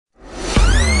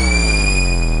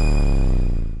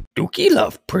Dookie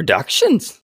Love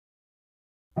Productions.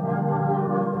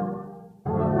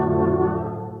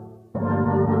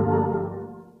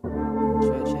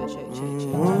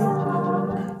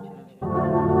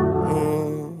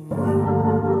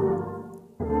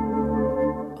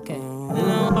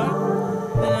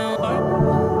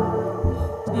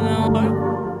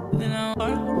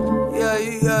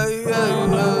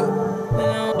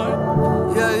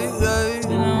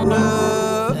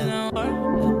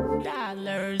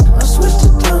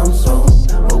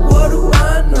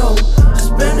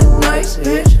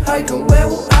 Hitchhiking, where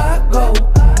will I go?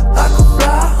 I could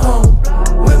fly home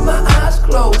with my eyes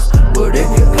closed, but it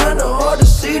get kinda hard to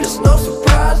see, there's no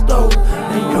surprise though.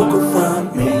 And you can find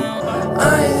me,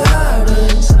 I ain't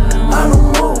hiding. I don't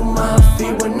move my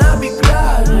feet when I be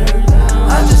gliding.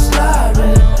 I just slide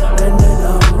in, and then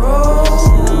I roll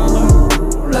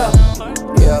up.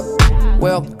 Yeah,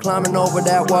 well, climbing over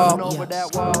that wall.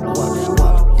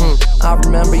 I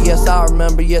remember, yes I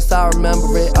remember, yes I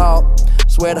remember it all.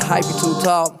 Swear the hype be too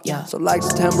tall, so like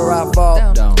September I fall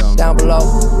down below.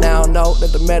 Now I know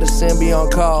that the medicine be on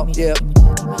call, yeah.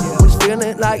 Was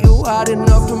feeling like you hot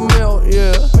enough to melt,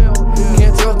 yeah.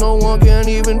 Can't trust no one, can't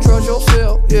even trust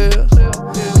yourself, yeah.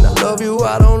 And I love you,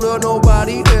 I don't love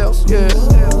nobody else, yeah.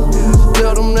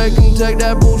 Tell them they can take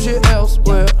that bullshit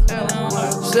elsewhere.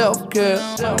 Self-care,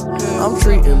 I'm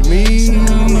treating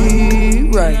me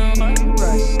right,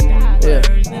 yeah.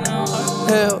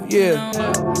 Hell yeah,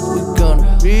 we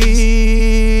gonna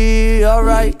be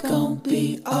alright. We gon'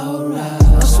 be alright.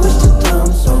 I switched the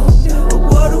time zone, but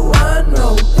what do I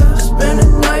know?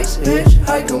 Spending nights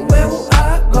hitchhiking, where will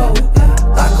I go?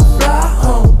 I could fly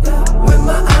home with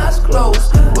my eyes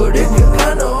closed, but it get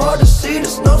kinda hard to see,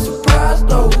 there's no surprise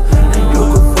though. And you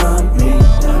can find me,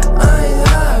 I ain't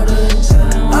hiding.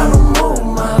 I don't move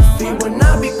my feet when I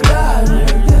be gliding.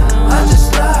 I just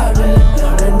slide in,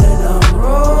 and then I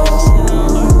roll.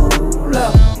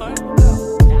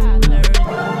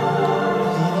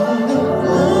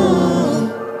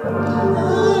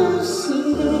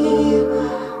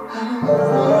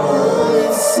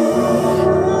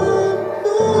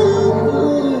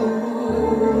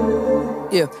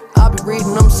 Yeah, I be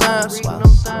reading them signs. I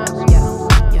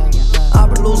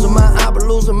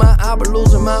be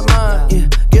losing my mind. Yeah,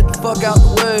 get the fuck out the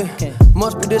way.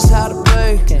 Must be this how to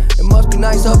play. It must be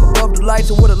nice up above the lights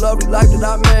and what a lovely life that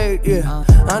I made. Yeah,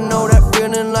 I know that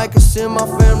feeling like it's in my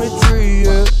family tree.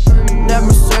 Yeah, that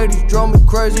Mercedes drove me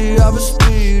crazy. I was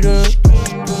speeding.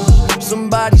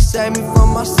 Somebody save me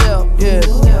from myself. Yeah,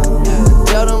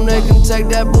 tell them they can take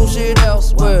that bullshit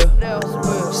elsewhere.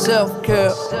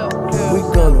 Self-care, we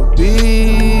gonna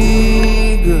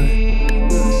be good.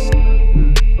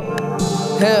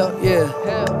 Hell yeah,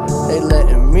 they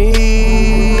letting me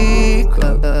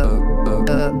go.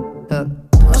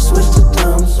 I switched the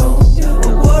time zone,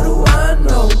 but what do I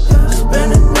know?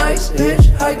 Spending nights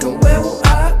hitchhiking, where will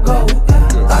I go?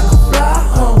 I could fly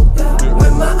home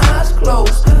with my eyes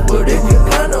closed, but it get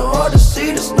kinda hard to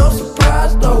see, there's no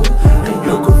surprise though. And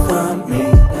you can find me,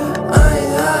 I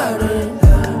ain't hiding.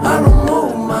 I don't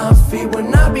move my feet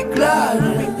when I be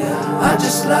gliding. I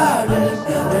just slide in,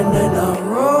 and then I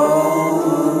roll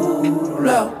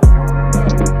out.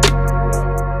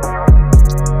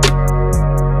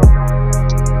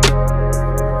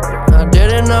 I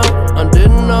didn't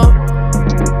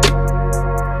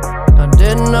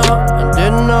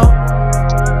know,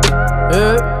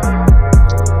 yeah.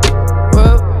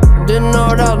 Well, didn't know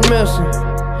what I was missing.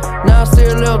 Now I see a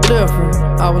little different.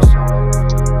 I was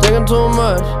taking too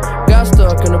much, got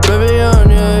stuck in oblivion,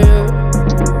 yeah, yeah.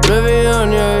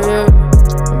 Oblivion, yeah, yeah.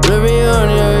 Oblivion,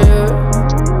 yeah, yeah.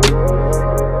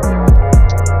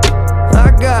 I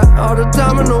got all the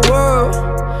time in the world,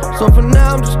 so for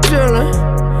now I'm just chillin'.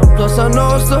 Plus I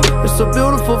know it's a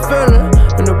beautiful feeling.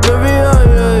 In oblivion,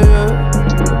 yeah, yeah.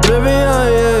 Oblivion,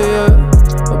 yeah, yeah.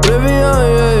 Oblivion,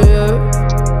 yeah, yeah.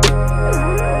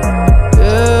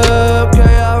 Yeah,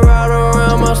 okay, I ride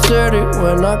around my city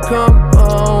when I come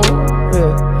home,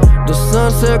 yeah. The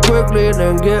sunset quickly,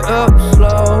 then get up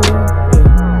slow,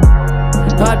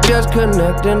 yeah. I just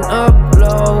connect and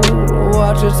upload.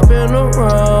 Watch it spin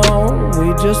around,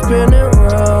 we just spin it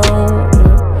round,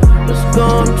 yeah. Let's go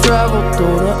and travel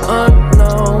through the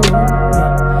unknown,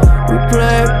 yeah. We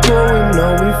play it cool, we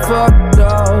know we fucked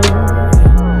up, yeah.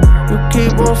 You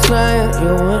keep on saying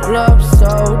you in love,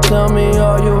 so tell me,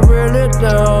 are you really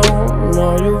down?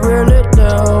 Are you really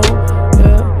down?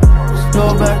 Yeah. Let's go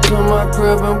back to my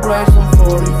crib and play some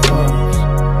 45s.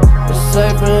 It's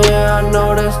safe in here, I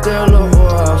know there's still a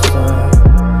war outside.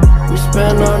 We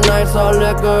spend our nights all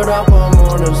liquored up, I'm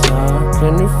on the side.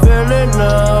 Can you feel it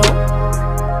now?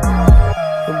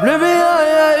 Oblivion,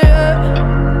 yeah, yeah.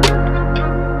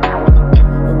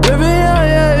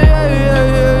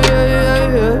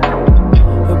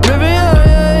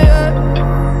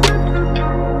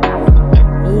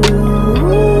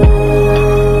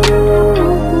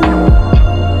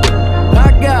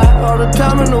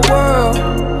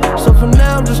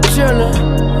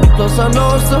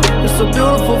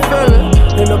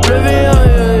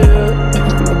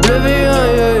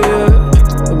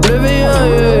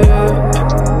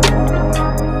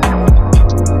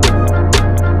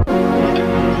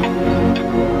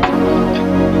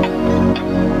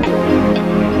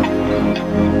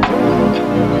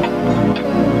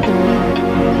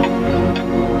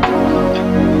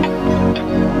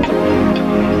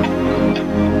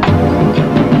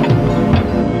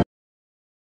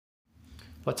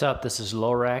 What's up? This is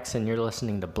Lorax, and you're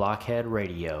listening to Blockhead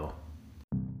Radio.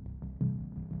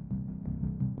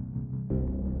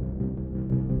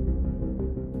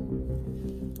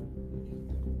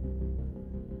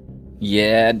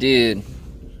 Yeah, dude.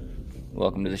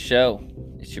 Welcome to the show.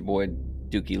 It's your boy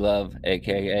Dookie Love,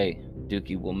 aka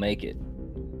Dookie Will Make It.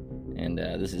 And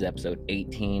this is episode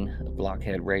 18 of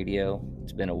Blockhead Radio.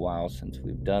 It's been a while since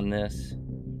we've done this.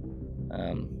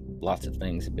 Lots of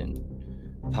things have been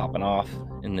popping off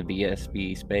in the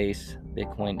BSB space.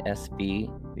 Bitcoin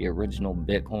SV, the original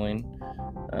Bitcoin.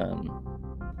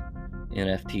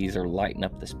 NFTs are lighting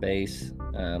up the space.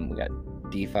 We got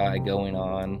DeFi going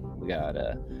on. We got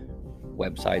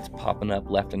websites popping up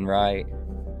left and right.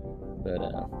 But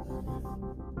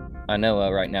I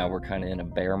know right now we're kind of in a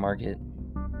bear market.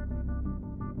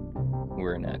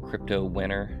 We're in a crypto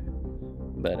winter.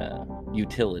 But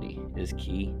utility is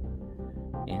key.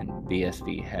 And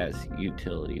BSV has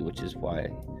utility, which is why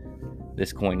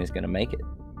this coin is going to make it.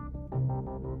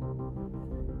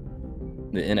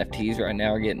 The NFTs right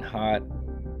now are getting hot.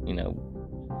 You know,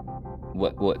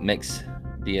 what makes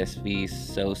BSV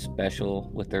so special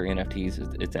with their NFTs is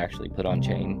it's actually put on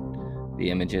chain.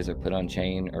 The images are put on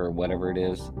chain, or whatever it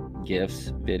is,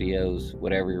 GIFs, videos,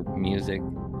 whatever, music,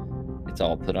 it's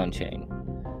all put on chain.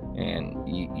 And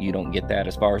you don't get that,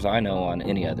 as far as I know, on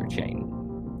any other chain.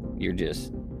 You're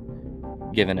just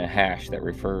given a hash that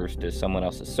refers to someone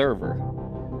else's server,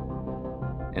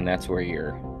 and that's where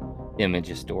your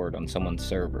image is stored, on someone's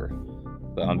server.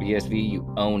 But on BSV,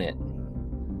 you own it.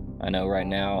 I know right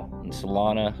now in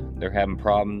Solana, they're having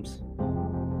problems,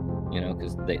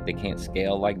 because they can't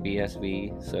scale like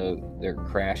BSV, so they're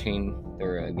crashing.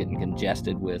 They're getting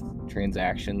congested with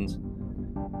transactions,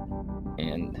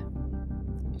 and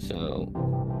so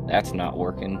that's not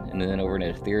working. And then over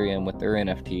to Ethereum with their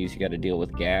NFTs, you got to deal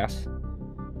with gas,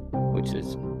 which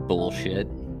is bullshit,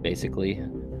 basically.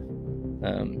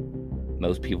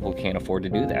 Most people can't afford to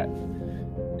do that.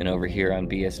 And over here on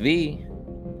BSV,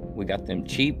 we got them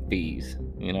cheap fees.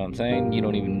 You know what I'm saying? You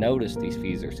don't even notice these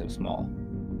fees are so small.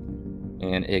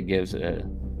 And it gives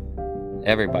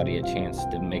everybody a chance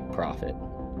to make profit.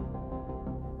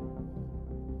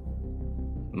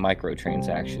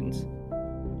 Microtransactions,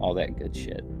 all that good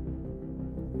shit.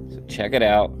 So check it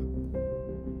out.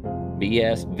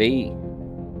 BSV.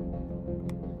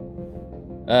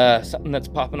 Something that's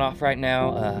popping off right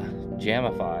now,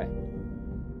 Jamify.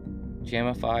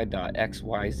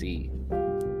 Jamify.xyz.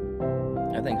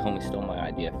 I think homie stole my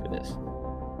idea for this,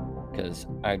 because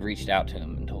I'd reached out to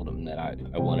him and told him that I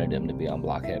wanted him to be on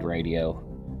Blockhead Radio,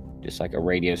 just like a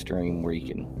radio stream where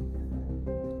you can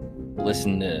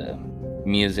listen to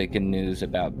music and news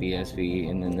about BSV.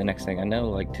 And then the next thing I know,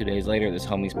 like 2 days later, this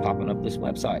homie's popping up this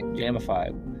website,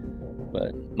 Jamify.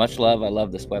 But much love. I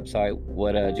love this website.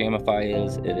 What Jamify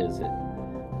is,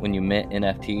 when you mint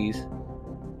NFTs,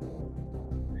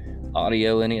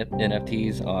 audio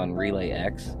NFTs on Relay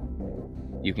X,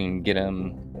 you can get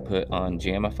them put on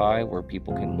Jamify where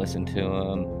people can listen to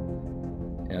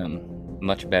them.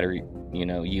 Much better,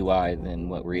 UI than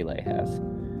what Relay has.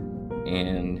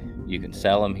 And you can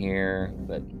sell them here,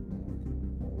 but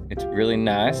it's really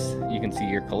nice. You can see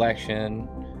your collection.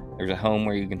 There's a home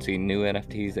where you can see new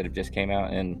NFTs that have just came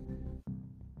out, and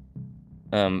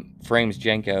Frames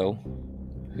Jenko,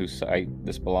 whose site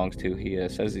this belongs to, he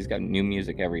says he's got new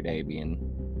music every day being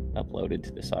uploaded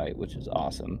to the site, which is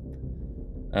awesome.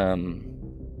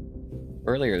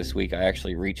 Earlier this week, I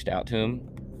actually reached out to him,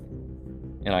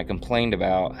 and I complained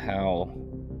about how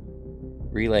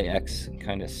Relay X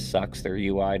kind of sucks. Their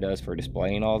UI does for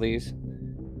displaying all these,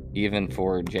 even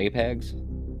for JPEGs.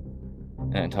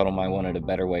 And I told him I wanted a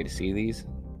better way to see these.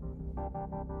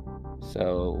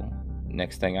 So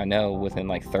next thing I know, within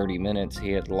like 30 minutes,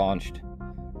 he had launched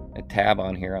a tab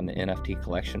on here on the NFT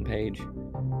collection page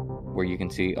where you can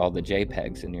see all the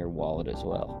JPEGs in your wallet as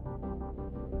well.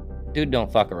 Dude,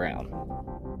 don't fuck around.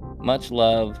 Much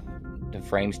love to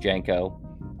Frames Jenko,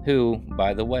 who,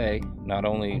 by the way, not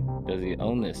only does he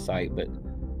own this site, but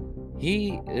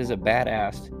he is a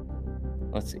badass.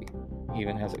 Let's see. He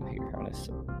even has it here on his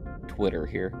Twitter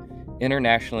here.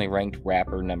 Internationally ranked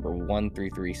rapper number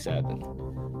 1337.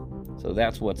 So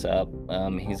that's what's up.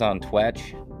 He's on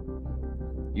Twitch.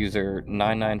 User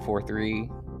 9943.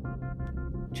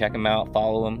 Check him out.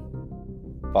 Follow him.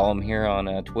 Follow him here on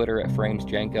Twitter at Frames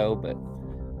Jenko. But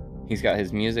he's got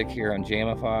his music here on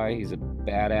Jamify. He's a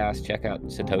badass. Check out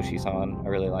Satoshi-san. I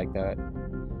really like that.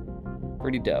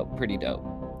 Pretty dope. Pretty dope.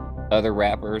 Other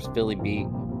rappers, Philly Beat.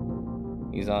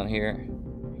 He's on here.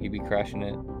 He be crushing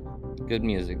it. Good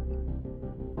music.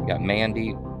 We got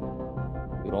Mandeep.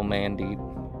 Good old Mandeep.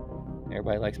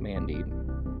 Everybody likes Mandeep.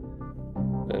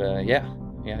 But yeah.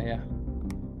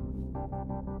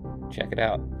 Check it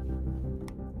out.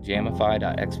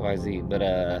 Jamify.xyz. But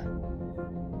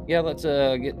yeah, let's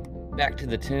get back to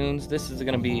the tunes. This is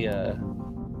gonna be a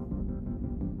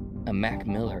Mac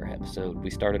Miller episode. We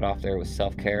started off there with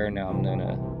Self-Care. Now I'm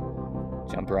gonna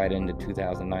jump right into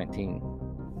 2019.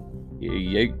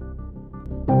 Yeah.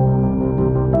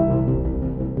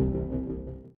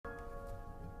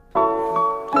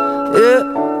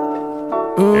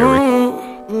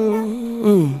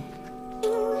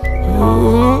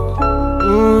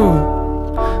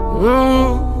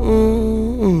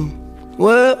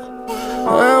 Well,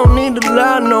 I don't need to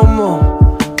lie no more.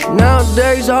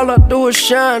 Nowadays all I do is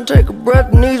shine, take a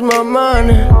breath and ease my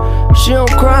mind, and she don't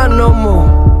cry no more.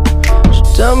 She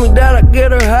tell me that I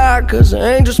get her high, cause an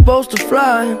angel's supposed to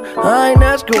fly, and I ain't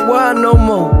asking why no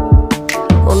more.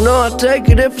 Oh no, I take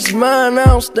it if it's mine, I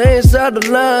don't stay inside the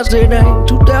lines. It ain't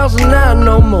 2009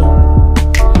 no more.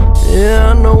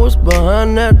 Yeah, I know what's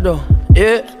behind that door.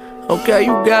 Yeah, okay,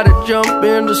 you gotta jump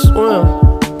in to swim.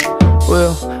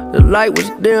 Well, the light was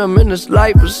dim and this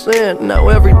light was sin. Now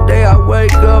every day I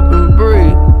wake up and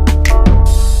breathe.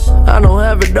 I don't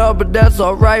have it all, but that's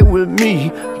alright with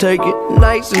me. Take it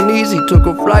nice and easy, took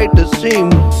a flight to see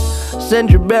me. Send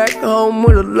you back home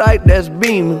with a light that's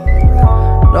beaming.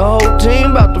 The whole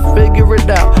team about to figure it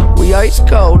out. We ice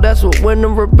cold, that's what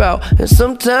winter about. And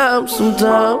sometimes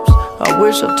I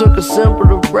wish I took a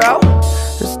simpler route.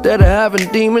 Instead of having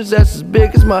demons that's as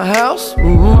big as my house.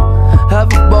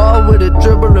 Have a ball with it,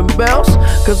 dribble and bounce.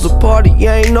 Cause the party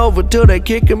ain't over till they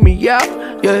kicking me out.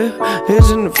 Yeah,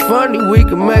 isn't it funny? We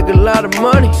can make a lot of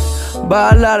money,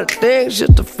 buy a lot of things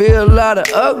just to feel a lot of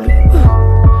ugly.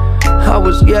 I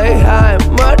was yay high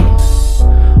and muddy,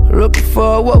 looking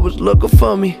for what was looking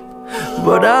for me.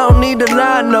 But I don't need to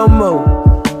lie no more.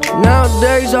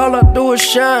 Nowadays all I do is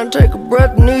shine, take a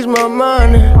breath and ease my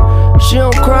mind, and she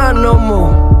don't cry no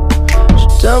more.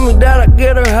 Tell me that I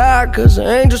get her high, cause an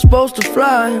angel's supposed to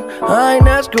fly, and I ain't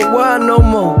asking why no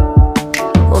more.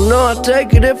 Oh no, I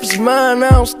take it if it's mine,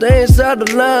 I don't stay inside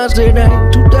the lines. It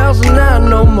ain't 2009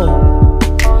 no more.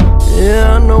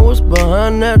 Yeah, I know what's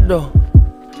behind that door.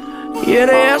 Yeah,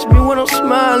 they ask me what I'm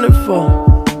smiling for.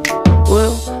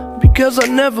 Well, because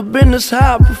I've never been this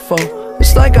high before.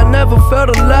 It's like I never felt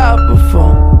alive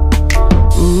before.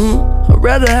 I'd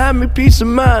rather have me peace of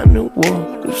mind than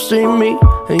war. You see me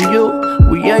and you,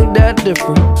 we ain't that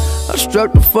different. I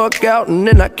struck the fuck out and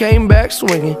then I came back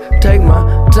swinging. Take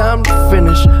my time to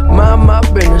finish, mind my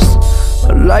business.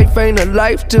 A life ain't a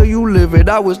life till you live it.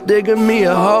 I was digging me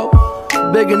a hole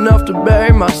big enough to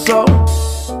bury my soul.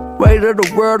 Weight of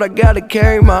the world, I gotta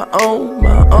carry my own.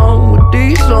 With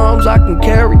these arms, I can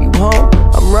carry you home.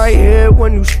 I'm right here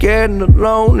when you scared and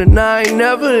alone, and I ain't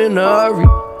never in a hurry.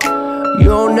 You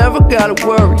don't never gotta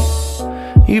worry,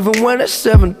 even when it's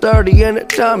 7:30 and the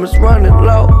time is running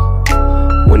low.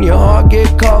 When your heart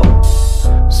get cold,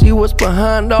 see what's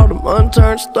behind all them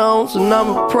unturned stones. And I'm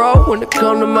a pro when it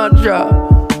come to my job,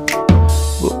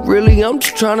 but really I'm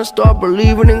just trying to start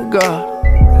believing in God.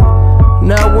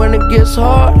 Now when it gets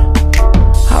hard,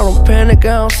 I don't panic,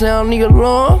 I don't sound the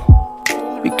alarm,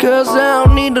 because I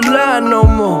don't need to lie no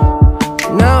more.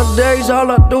 Nowadays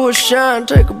all I do is shine,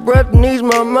 take a breath and ease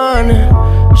my mind,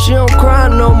 and she don't cry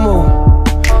no more.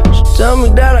 She tell me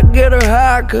that I get her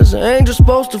high, cause an angel's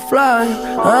supposed to fly,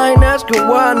 I ain't asking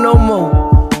why no more.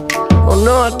 Oh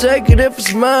no, I take it if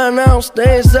it's mine, I don't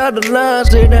stay inside the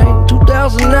lines. It ain't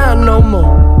 2009 no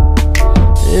more.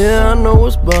 Yeah, I know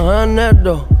what's behind that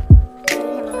door.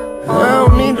 I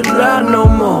don't need to lie no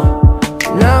more.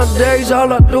 Nowadays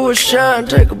all I do is shine,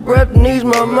 take a breath and ease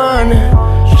my mind,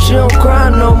 and she don't cry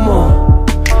no more.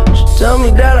 She tell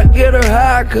me that I get her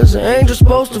high, cause an angel's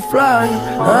supposed to fly,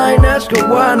 I ain't asking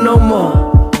why no more.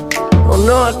 Oh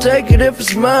no, I take it if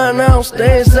it's mine, I don't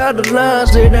stay inside the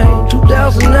lines. It ain't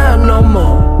 2009 no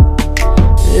more.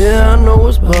 Yeah, I know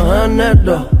what's behind that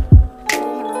door.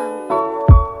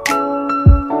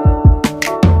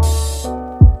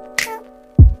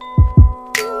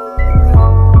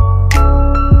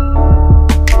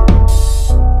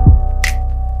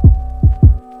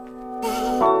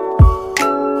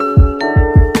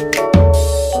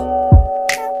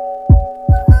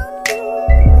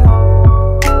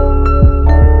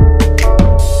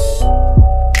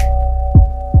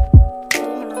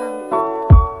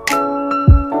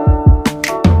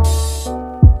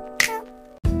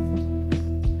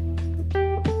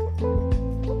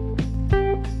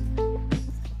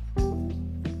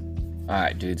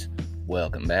 Alright, dudes,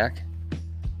 welcome back.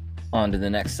 On to the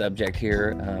next subject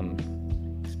here.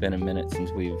 It's been a minute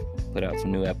since we've put out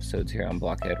some new episodes here on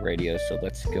Blockhead Radio, so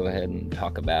let's go ahead and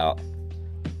talk about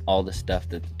all the stuff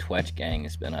that the Twetch gang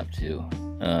has been up to.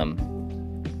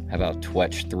 How about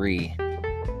Twetch 3?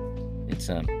 It's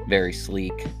very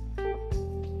sleek,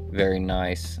 very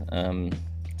nice.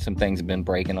 Some things have been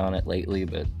breaking on it lately,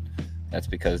 but that's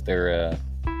because they're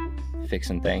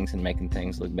fixing things and making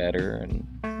things look better and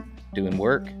doing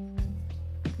work.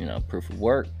 Proof of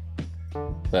work.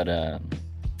 But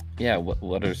yeah,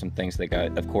 what are some things they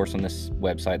got? Of course, on this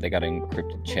website, they got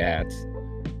encrypted chats.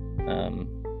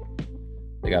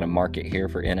 They got a market here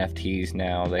for NFTs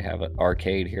now. They have an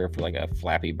arcade here for like a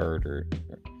Flappy Bird or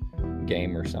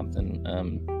game or something.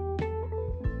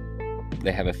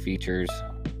 They have a features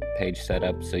page set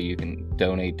up so you can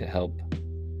donate to help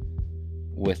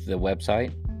with the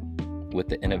website, with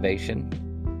the innovation.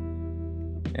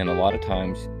 And a lot of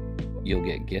times you'll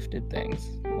get gifted things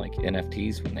like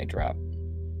NFTs when they drop.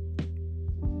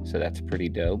 So that's pretty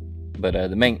dope. But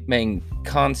the main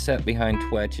concept behind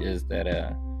Twetch is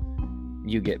that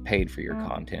you get paid for your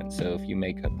content. So if you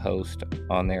make a post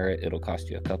on there, it'll cost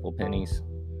you a couple pennies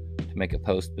to make a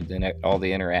post, but then all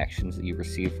the interactions that you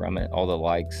receive from it, all the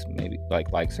likes, maybe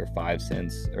like likes are 5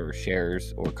 cents, or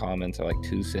shares or comments are like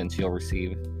 2 cents, you'll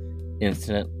receive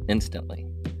instantly.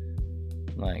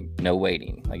 Like no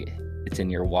waiting. Like it's in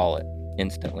your wallet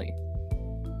instantly.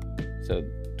 So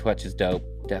Twetch is dope.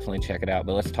 Definitely check it out.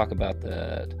 But let's talk about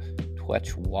the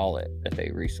Twetch wallet that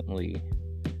they recently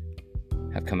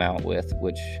have come out with,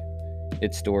 which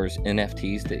it stores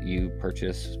NFTs that you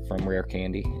purchase from Rare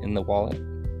Candy in the wallet.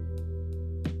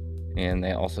 And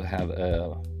they also have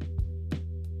a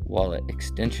wallet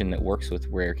extension that works with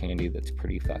Rare Candy that's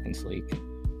pretty fucking sleek.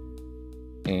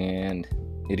 And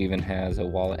it even has a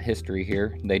wallet history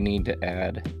here. They need to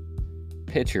add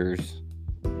pictures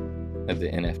of the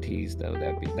NFTs though.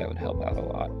 That would help out a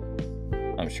lot.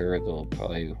 I'm sure they'll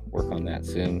probably work on that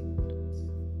soon.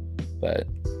 But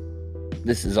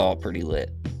this is all pretty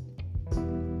lit.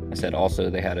 I said also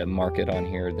they had a market on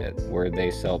here where they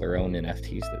sell their own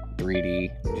NFTs, that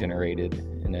 3D generated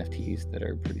NFTs that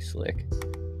are pretty slick.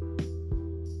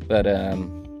 But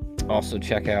also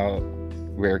check out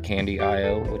Rare Candy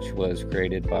IO, which was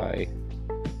created by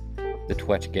the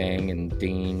Twetch gang and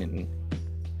Dean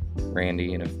and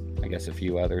Randy and I guess a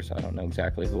few others. I don't know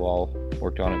exactly who all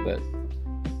worked on it, but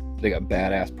they got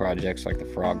badass projects like the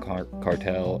Frog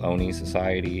Cartel, Oni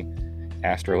Society,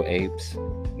 Astro Apes.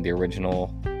 The original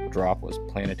drop was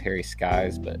Planetary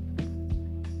Skies, but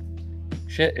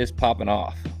shit is popping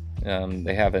off.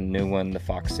 They have a new one, the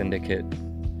Fox Syndicate,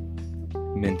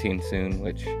 minting soon,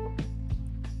 which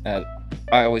I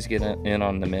always get in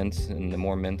on the mints, and the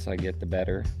more mints I get, the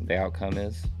better the outcome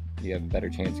is. You have a better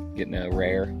chance of getting a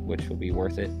rare, which will be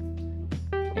worth it.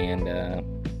 And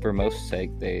for most sake,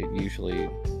 they usually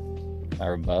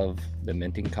are above the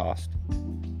minting cost.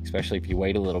 Especially if you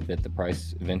wait a little bit, the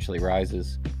price eventually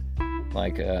rises.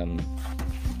 Like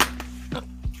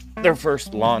their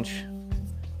first launch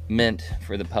mint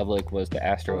for the public was the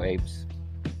Astro Apes,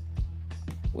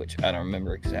 which I don't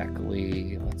remember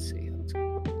exactly. Let's see. It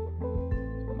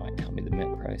might tell me the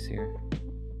mint price here.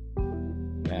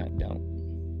 Nah, don't.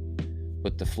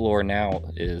 But the floor now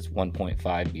is 1.5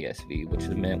 BSV, which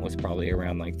the mint was probably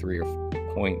around like 3 or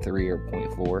 0.3 or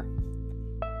 0.4.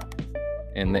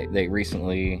 And they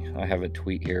recently, I have a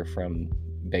tweet here from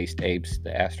Based Apes,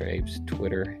 the Astro Apes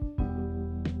Twitter.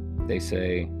 They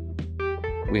say,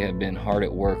 "We have been hard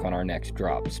at work on our next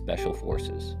drop, Special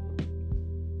Forces,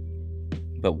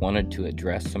 but wanted to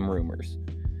address some rumors.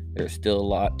 There's still a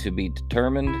lot to be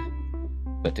determined,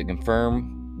 but to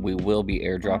confirm, we will be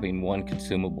airdropping one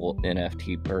consumable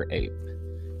NFT per ape.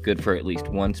 Good for at least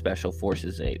one Special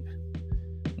Forces ape.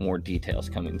 More details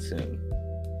coming soon."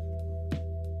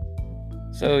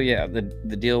 So yeah, the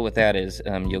deal with that is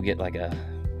you'll get like a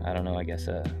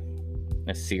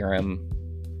serum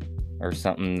or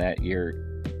something that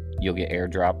you'll get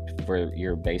airdropped for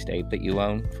your based ape that you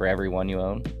own, for every one you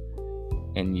own.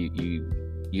 And you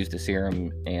use the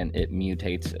serum and it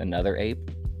mutates another ape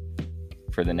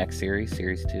for the next series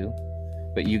 2.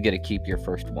 But you get to keep your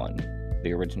first one,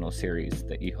 the original series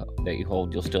that you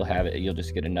hold. You'll still have it, you'll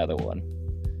just get another one.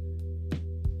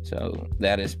 So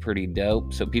that is pretty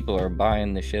dope. So people are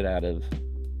buying the shit out of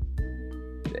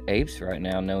the apes right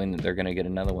now, knowing that they're going to get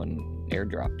another one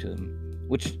airdropped to them,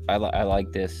 which I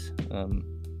like this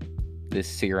this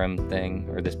serum thing,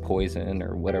 or this poison,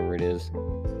 or whatever it is.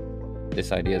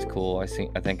 This idea is cool. I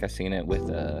think I seen it with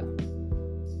I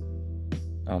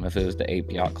don't know if it was the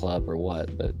Ape Yacht Club or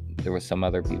what, but there was some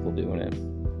other people doing it.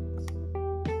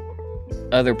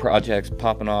 Other projects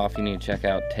popping off, you need to check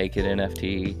out Take It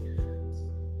NFT.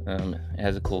 It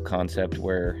has a cool concept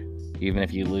where even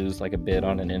if you lose like a bid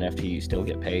on an NFT, you still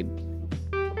get paid.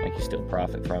 Like like you still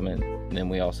profit from it. And then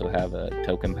we also have a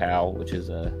Token Pal, which is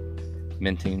a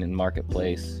minting and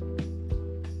marketplace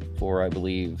for, I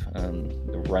believe,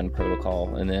 the Run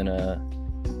protocol. And then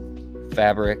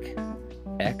Fabric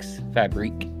X,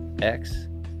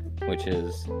 which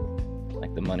is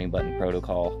like the money button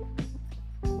protocol.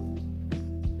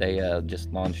 They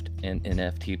just launched an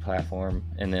NFT platform.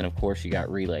 And then, of course, you got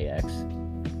RelayX,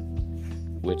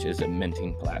 which is a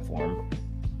minting platform.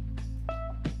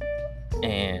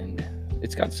 And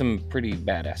it's got some pretty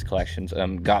badass collections.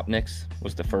 Gopniks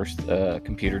was the first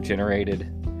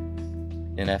computer-generated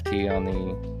NFT on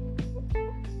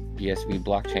the BSV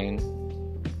blockchain.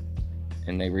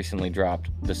 And they recently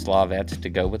dropped the Slavets to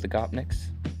go with the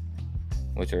Gopniks,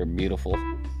 which are beautiful.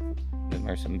 Them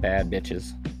are some bad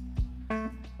bitches.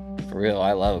 For real,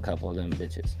 I love a couple of them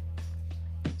bitches.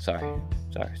 Sorry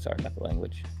about the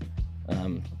language.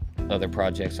 Other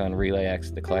projects on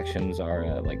RelayX, the collections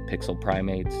are like Pixel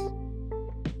Primates,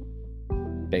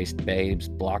 Based Babes,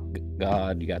 Block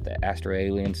God, you got the Astro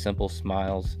Alien, Simple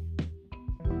Smiles,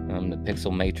 the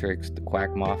Pixel Matrix, the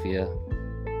Quack Mafia,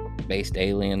 Based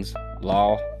Aliens,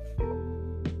 Law,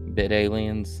 Bit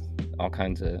Aliens, all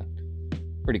kinds of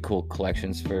pretty cool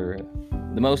collections. For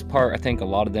the most part, I think a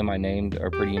lot of them I named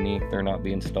are pretty unique. They're not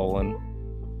being stolen.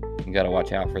 You gotta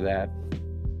watch out for that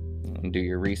and do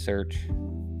your research.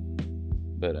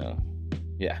 But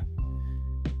yeah,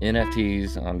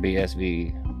 NFTs on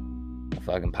BSV are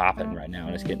fucking popping right now,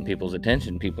 and it's getting people's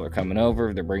attention. People are coming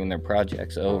over, they're bringing their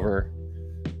projects over.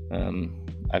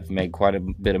 I've made quite a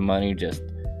bit of money just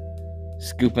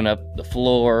scooping up the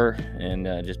floor and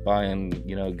just buying,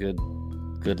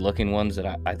 good looking ones that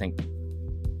I think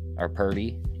are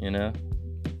purty, and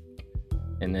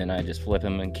then I just flip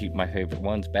them and keep my favorite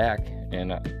ones back,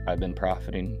 and I've been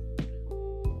profiting.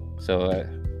 So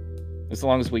as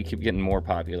long as we keep getting more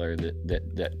popular,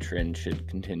 that trend should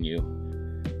continue.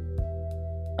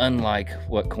 Unlike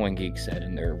what CoinGeek said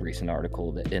in their recent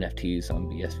article that NFTs on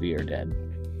BSV are dead.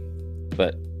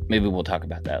 But maybe we'll talk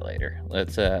about that later.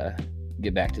 Let's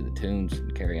get back to the tunes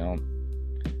and carry on.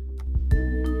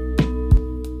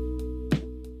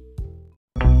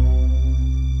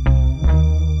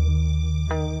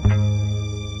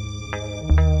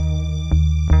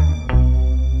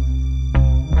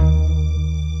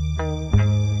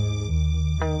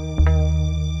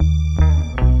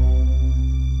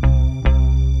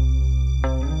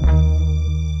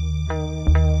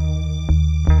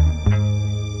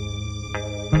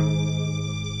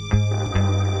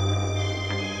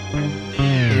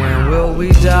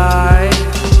 We die.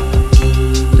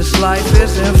 This life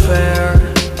isn't fair.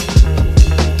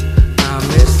 I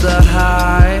miss the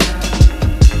high.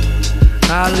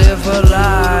 I live a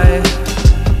lie,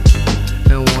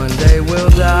 and one day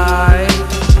we'll die.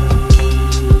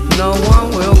 No one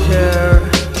will care.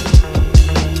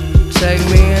 Take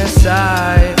me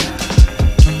inside.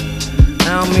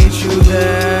 I'll meet you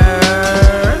there.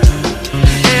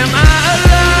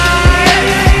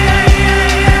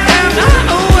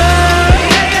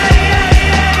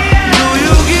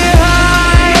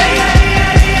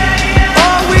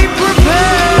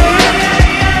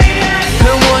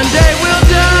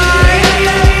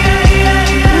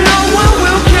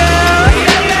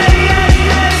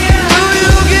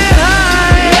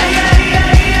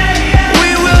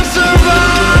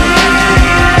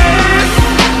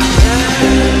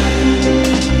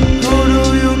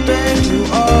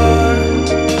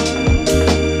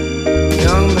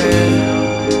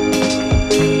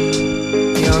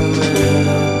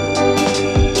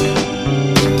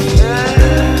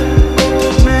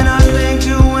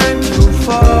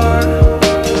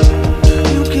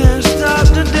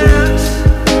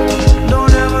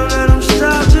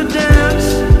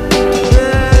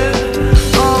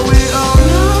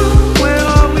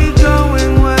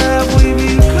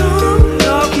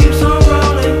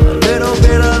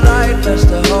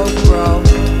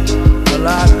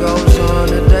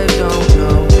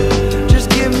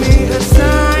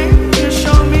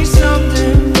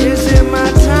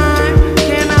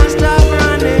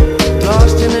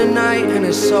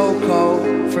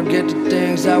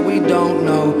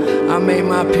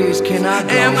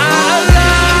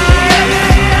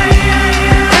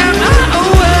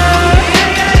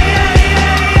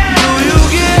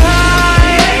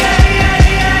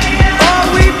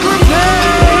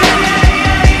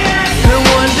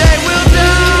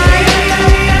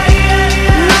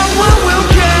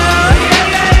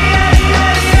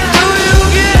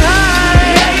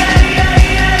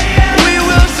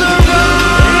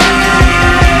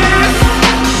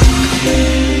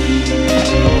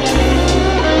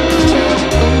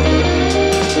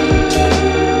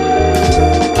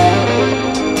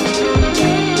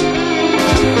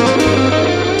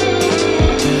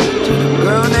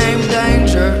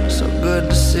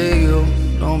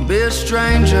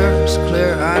 it's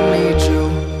clear I need you.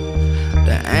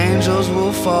 The angels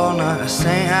will fall, not a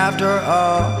saint after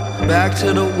all. Back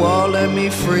to the wall, let me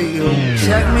free you.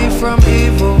 Protect me from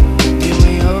evil, give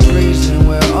me a reason.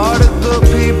 Where are the good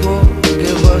people?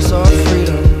 Give us our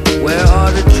freedom. Where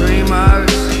are the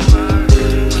dreamers?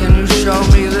 Can you show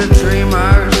me the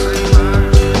dreamers?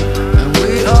 And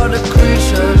we are the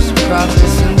creatures,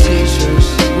 prophets and teachers.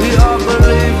 We are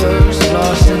believers,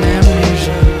 lost in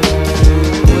amnesia.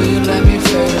 Will you let me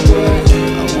fade away?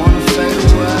 I wanna fade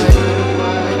away.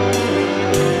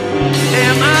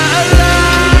 Am I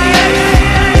alive?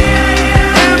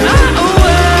 Am I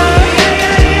awake?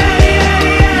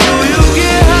 Do you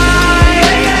get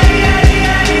high?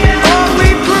 Are we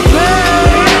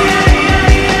prepared?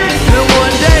 And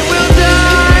one day we'll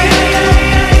die.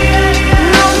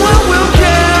 No one will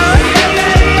care.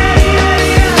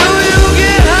 Do you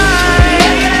get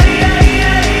high?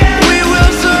 We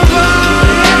will survive.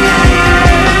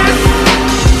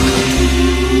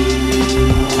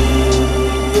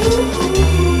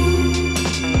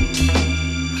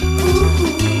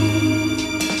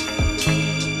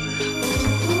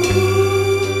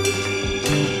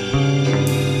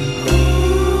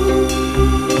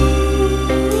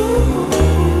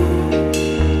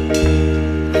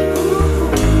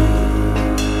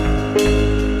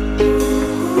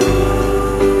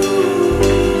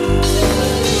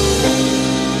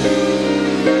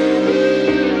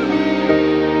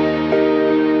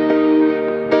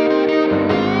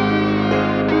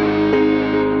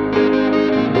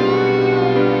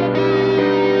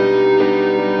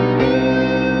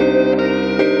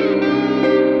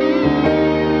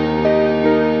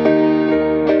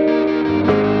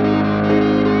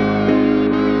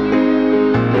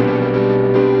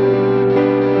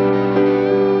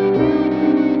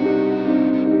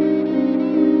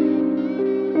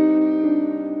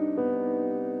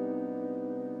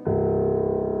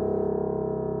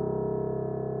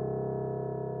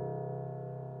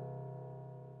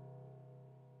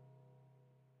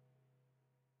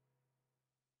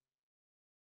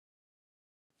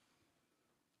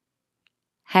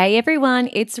 Hey everyone,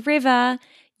 it's River.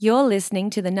 You're listening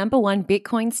to the #1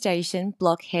 Bitcoin station,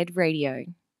 Blockhead Radio.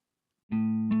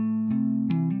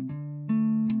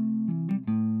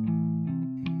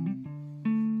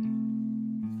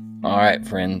 All right,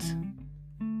 friends.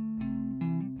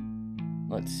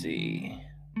 Let's see.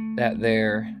 That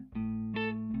there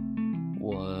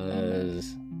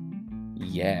was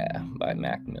Yeah by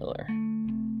Mac Miller.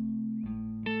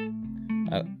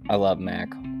 I love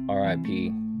Mac.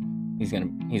 R.I.P.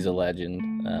 He's a legend.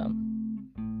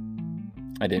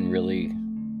 I didn't really,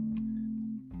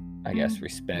 I guess,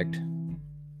 respect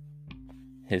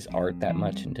his art that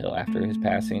much until after his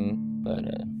passing, but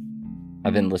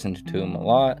I've been listening to him a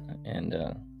lot, and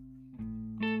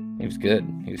he was good.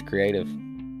 He was creative.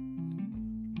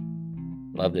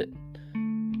 Loved it.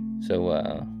 So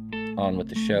on with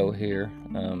the show here.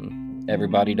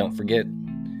 Everybody, don't forget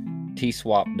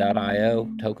tswap.io,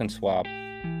 token swap.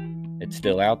 It's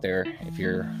still out there. If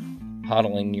you're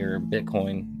hodling your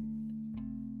Bitcoin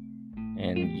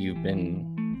and you've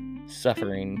been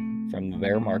suffering from the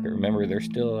bear market, remember there's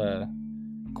still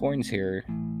coins here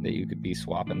that you could be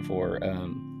swapping for.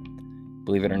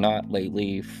 Believe it or not,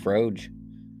 lately Froge,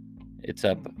 it's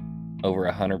up over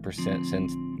 100%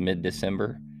 since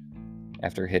mid-December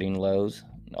after hitting lows.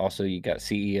 Also, you got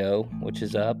CEO, which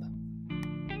is up.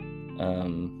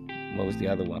 What was the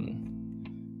other one?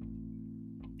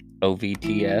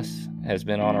 OVTS has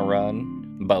been on a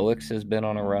run. Boix has been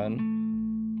on a run.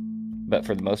 But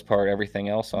for the most part, everything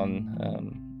else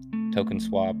on Token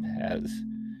Swap has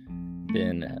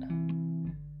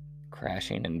been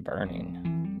crashing and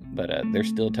burning. But there's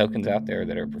still tokens out there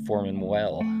that are performing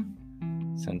well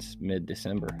since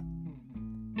mid-December.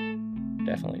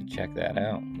 Definitely check that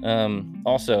out.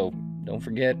 Also, don't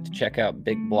forget to check out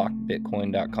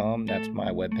bigblockbitcoin.com. That's my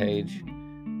webpage.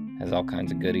 Has all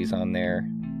kinds of goodies on there.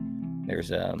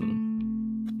 There's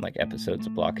like episodes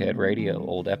of Blockhead Radio,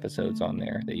 old episodes on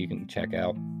there that you can check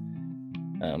out.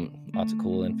 Lots of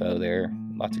cool info there.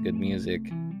 Lots of good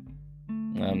music.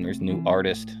 There's new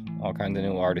artists, all kinds of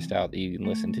new artists out that you can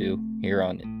listen to here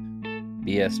on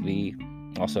BSV.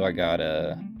 Also, I got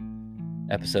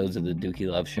episodes of the Dookie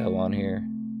Love Show on here.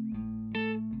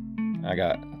 I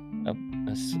got a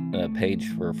page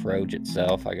for Froge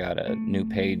itself. I got a new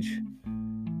page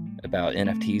about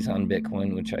NFTs on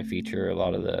Bitcoin, which I feature a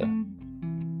lot of the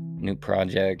new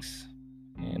projects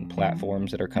and platforms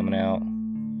that are coming out.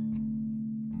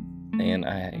 And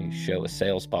I show a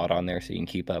sales spot on there so you can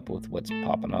keep up with what's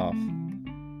popping off.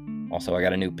 Also, I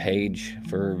got a new page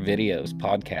for videos,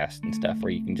 podcasts, and stuff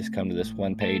where you can just come to this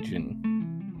one page and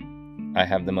I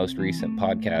have the most recent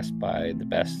podcast by the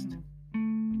best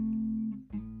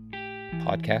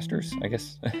podcasters, I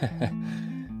guess.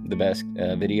 The best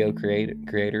video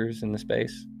creators in the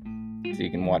space. So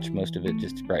you can watch most of it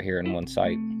just right here in one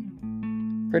site.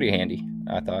 Pretty handy,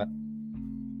 I thought.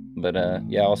 But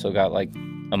yeah, I also got like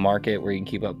a market where you can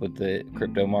keep up with the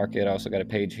crypto market. I also got a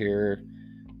page here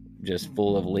just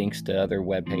full of links to other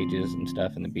web pages and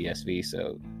stuff in the BSV.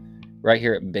 So right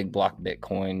here at Big Block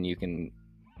Bitcoin, you can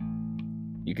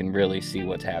really see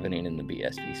what's happening in the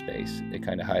BSV space. It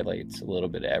kind of highlights a little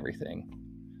bit of everything.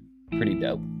 Pretty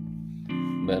dope.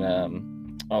 But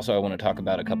also I want to talk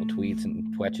about a couple tweets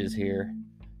and twetches here,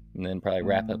 and then probably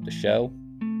wrap up the show.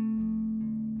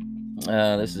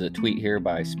 This is a tweet here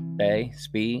by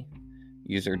Spee,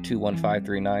 user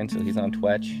 21539, so he's on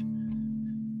Twitch.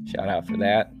 Shout out for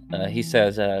that. He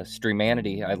says,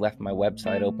 Streamanity, I left my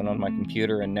website open on my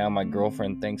computer and now my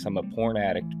girlfriend thinks I'm a porn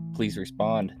addict. Please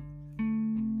respond.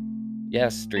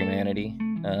 Yes, Streamanity.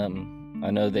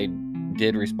 I know they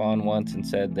did respond once and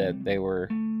said that they were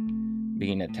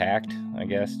being attacked, I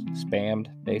guess, spammed,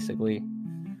 basically,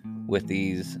 with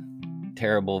these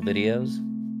terrible videos.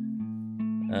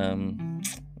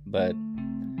 But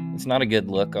it's not a good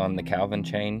look on the Calvin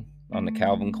chain, on the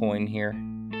Calvin coin here,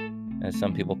 as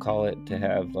some people call it, to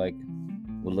have like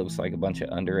what looks like a bunch of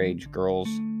underage girls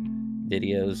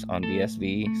videos on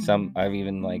BSV. Some I've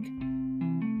even like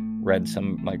read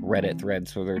some like Reddit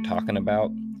threads where they're talking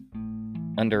about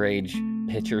underage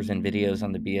pictures and videos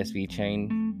on the BSV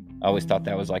chain. I always thought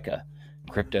that was like a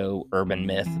crypto urban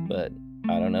myth, but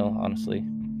I don't know, honestly.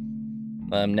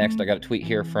 Next, I got a tweet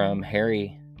here from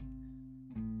Harry,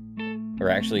 or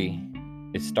actually,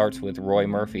 it starts with Roy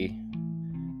Murphy.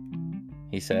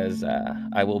 He says,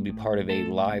 I will be part of a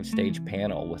live stage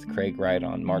panel with Craig Wright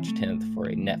on March 10th for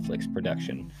a Netflix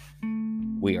production.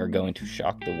 We are going to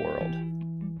shock the world.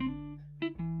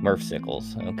 Murph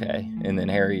Sickles, okay. And then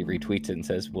Harry retweets it and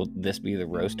says, will this be the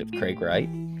roast of Craig Wright?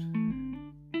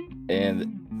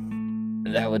 And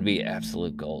that would be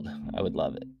absolute gold. I would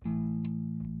love it.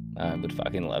 I would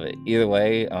fucking love it. Either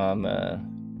way,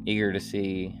 I'm eager to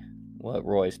see what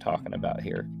Roy's talking about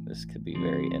here. This could be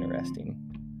very interesting.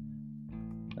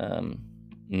 And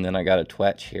then I got a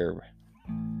twetch here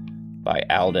by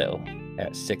Aldo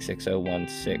at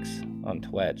 66016 on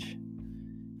Twitch.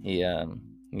 He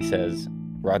says,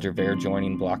 Roger Ver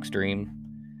joining Blockstream,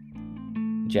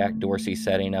 Jack Dorsey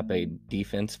setting up a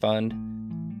defense fund,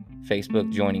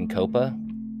 Facebook joining Copa.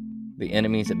 The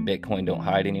enemies of Bitcoin don't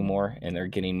hide anymore, and they're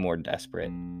getting more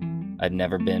desperate. I've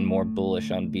never been more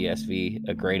bullish on BSV.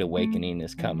 A great awakening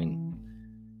is coming.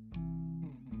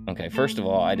 Okay, first of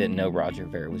all, I didn't know Roger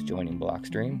Ver was joining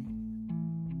Blockstream.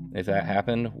 If that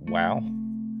happened, wow.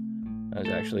 I was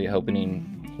actually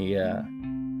hoping he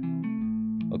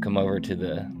will come over to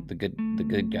the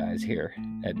good guys here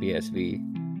at BSV.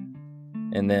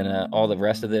 And then all the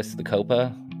rest of this, the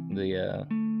COPA, the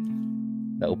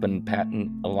Open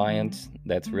Patent Alliance,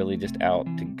 that's really just out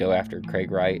to go after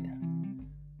Craig Wright.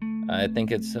 I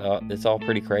think it's all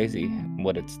pretty crazy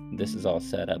what this is all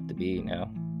set up to be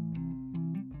now.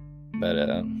 But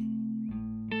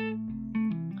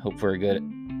hope for a good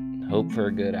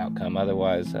outcome.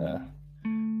 Otherwise,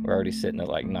 we're already sitting at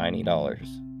like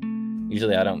 $90.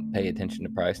 Usually I don't pay attention to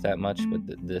price that much, but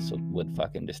this would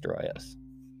fucking destroy us.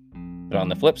 But on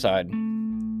the flip side,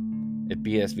 if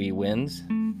BSV wins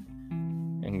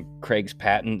and Craig's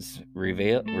patents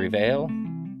reveal,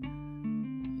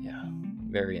 yeah,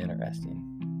 very interesting.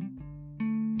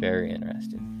 Very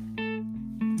interesting.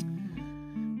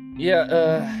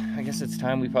 Yeah, I guess it's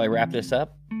time we probably wrap this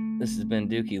up. This has been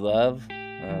Dookie Love.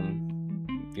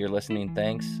 If you're listening,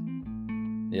 thanks.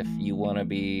 If you want to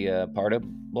be part of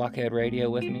Blockhead Radio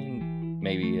with me,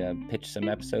 maybe pitch some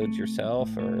episodes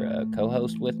yourself, or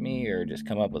co-host with me, or just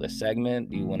come up with a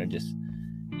segment. You want to just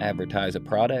advertise a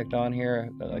product on here,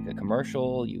 like a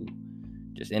commercial,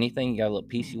 just anything, you got a little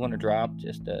piece you want to drop,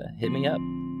 just hit me up.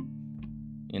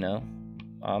 You know,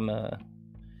 I'm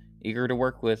eager to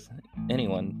work with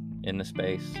anyone in the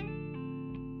space.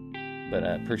 But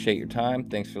I appreciate your time.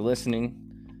 Thanks for listening.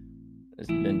 This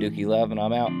has been Dookie Love, and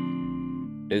I'm out.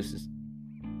 Deuces.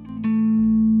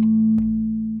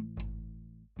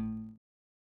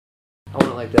 I want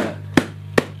it like that.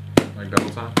 Like double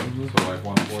time? Mm-hmm. So like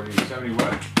 140, 70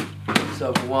 what?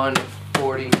 So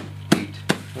 148.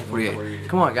 148.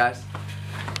 Come on, guys.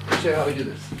 Let's show you how we do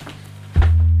this.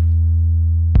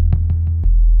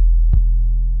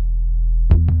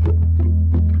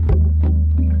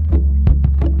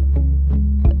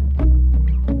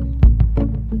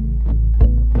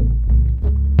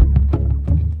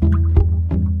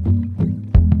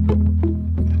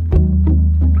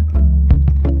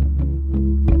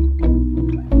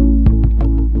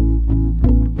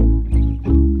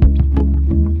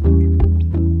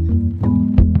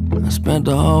 spent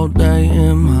the whole day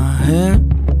in my head.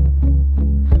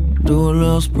 Do a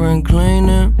little spring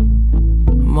cleaning.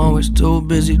 I'm always too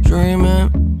busy dreaming.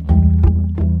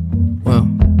 Well,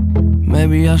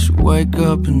 maybe I should wake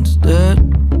up instead.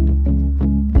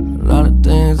 A lot of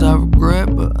things I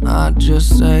regret, but I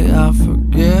just say I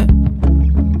forget.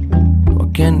 Why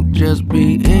can't it just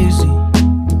be easy?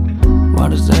 Why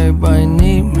does everybody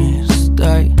need me to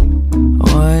stay?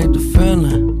 Oh, I hate the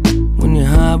feeling when you're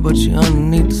high but you're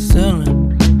underneath the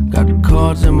ceiling. Got the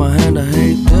cards in my hand, I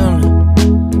hate dealing.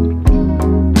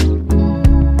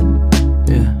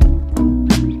 Yeah,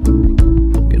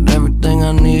 get everything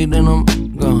I need and I'm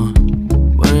gone,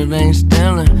 but it ain't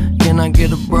stealing. Can I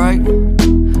get a break?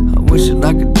 I wish that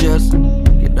I could just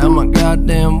get out my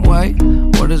goddamn way.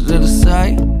 What is there to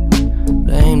say?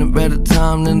 There ain't a better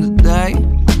time than today.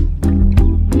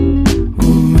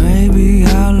 Well, maybe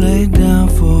I'll lay down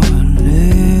for a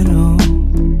little,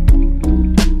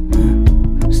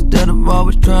 instead of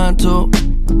always trying to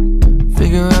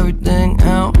figure everything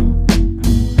out.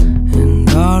 And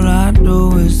all I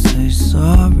do is say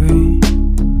sorry.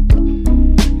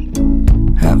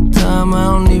 Half the time I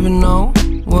don't even know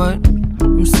what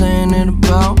I'm saying it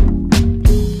about.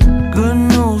 Good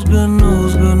news, good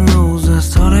news, good news,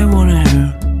 that's all they wanna hear.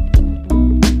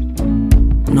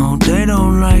 No, they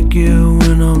don't like it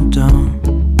when I'm down,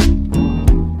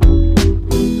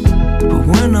 but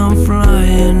when I'm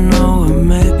flying, no, it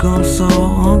make them so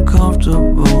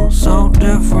uncomfortable, so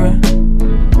different.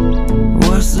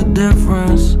 What's the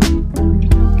difference?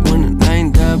 When it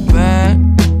ain't that bad,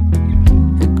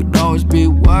 it could always be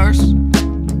worse.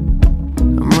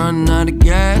 I'm running out of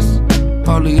gas,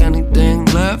 hardly anything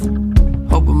left.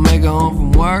 Hope I make it home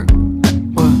from work,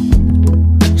 but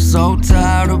I'm so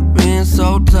tired of being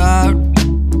so tired.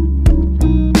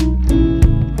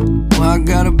 Well, I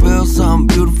gotta build something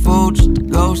beautiful just to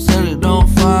go set it on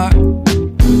fire.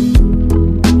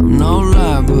 I'm no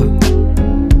lie, but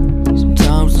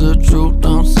sometimes the truth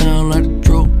don't sound like the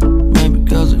truth. Maybe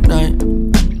cause it ain't.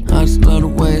 I just love the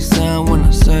way it sound when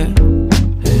I say it.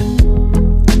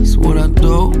 Yeah, it's what I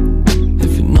do.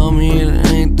 If you know me, it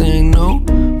ain't anything new.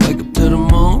 Wake up to the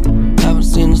moon. Haven't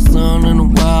seen the sun in a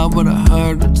while, but I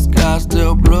heard that the sky's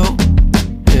still blue.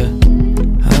 Yeah,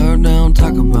 I heard they don't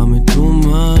talk about me too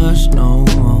much no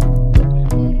more.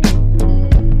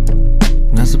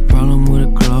 That's a problem with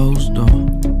a closed door.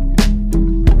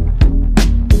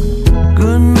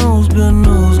 Good news, good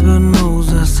news, good news,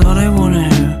 that's all they wanna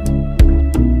hear.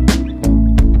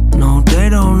 No, they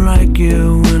don't like it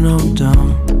when I'm down,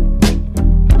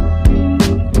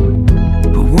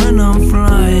 but when I'm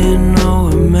flying, no,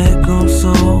 it make them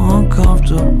so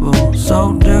uncomfortable,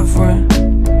 so different.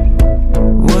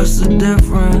 What's the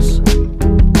difference?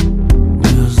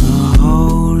 There's a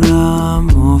whole lot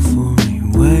more for me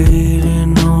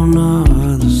waiting on the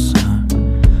other side.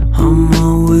 I'm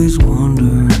always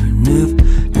wondering if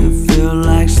it feel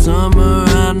like summer